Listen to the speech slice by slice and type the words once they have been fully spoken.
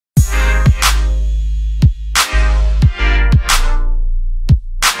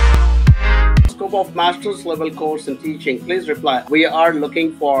scope of master's level course in teaching, please reply. We are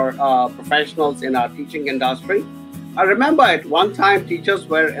looking for professionals in our teaching industry. I remember at one time teachers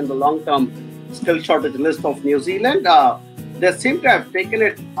were in the long-term skill shortage list of New Zealand. They seem to have taken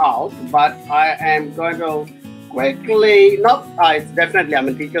it out, but I am going to quickly, not, it's definitely, I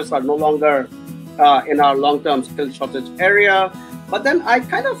mean, teachers are no longer in our long-term skill shortage area. But then I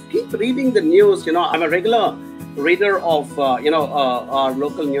kind of keep reading the news. I'm a regular reader of our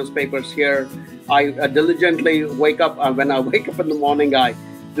local newspapers here. I diligently wake up when I wake up in the morning. I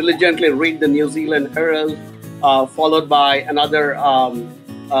diligently read the New Zealand Herald, followed by another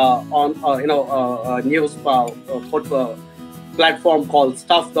news platform called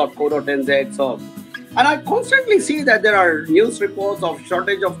stuff.co.nz. So, and I constantly see that there are news reports of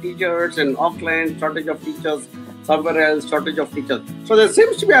shortage of teachers in Auckland, shortage of teachers somewhere else, shortage of teachers. So there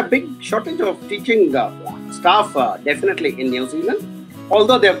seems to be a big shortage of teaching staff, definitely in New Zealand,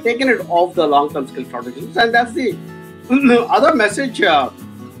 although they have taken it off the long-term skill shortages. And that's the other message that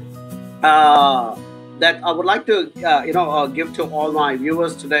I would like to give to all my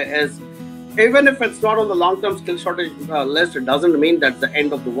viewers today is, even if it's not on the long-term skill shortage list, it doesn't mean that's the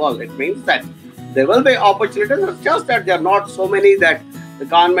end of the world. It means that there will be opportunities. It's just that there are not so many that the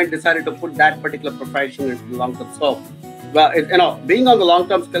government decided to put that particular profession into the long-term. So, being on the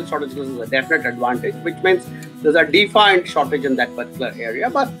long-term skill shortage list is a definite advantage, which means there's a defined shortage in that particular area.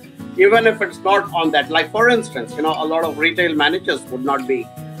 But even if it's not on that, like for instance, a lot of retail managers would not be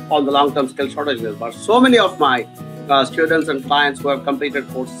on the long-term skill shortage list. But so many of my students and clients who have completed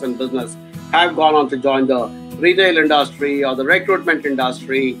courses in business have gone on to join the retail industry or the recruitment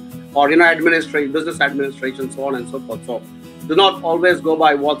industry or business administration, so on and so forth. So do not always go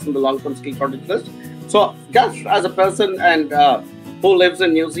by what's in the long-term skill shortage list. So just as a person and who lives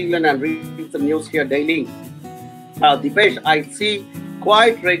in New Zealand and reads the news here daily, Dipesh, I see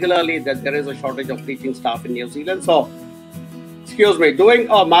quite regularly that there is a shortage of teaching staff in New Zealand. So, doing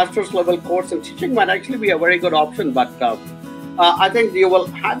a master's level course in teaching might actually be a very good option. But I think you will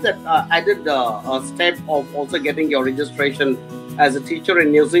have that added step of also getting your registration as a teacher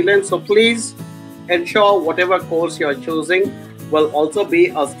in New Zealand. So please ensure whatever course you're choosing will also be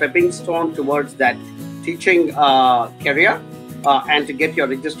a stepping stone towards that teaching career and to get your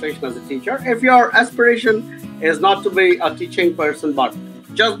registration as a teacher. If your aspiration is not to be a teaching person, but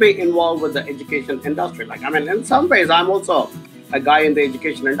just be involved with the education industry. In some ways, I'm also a guy in the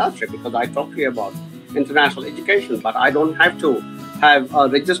education industry because I talk to you about international education, but I don't have to have a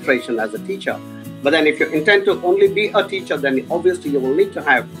registration as a teacher. But then if you intend to only be a teacher, then obviously you will need to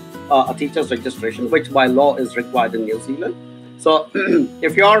have a teacher's registration, which by law is required in New Zealand. So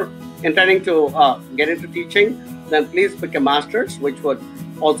if you're intending to get into teaching, then please pick a master's, which would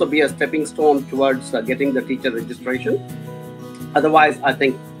also be a stepping stone towards getting the teacher registration. Otherwise, I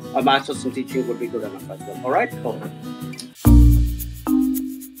think a master's in teaching would be good enough as well. All right, cool.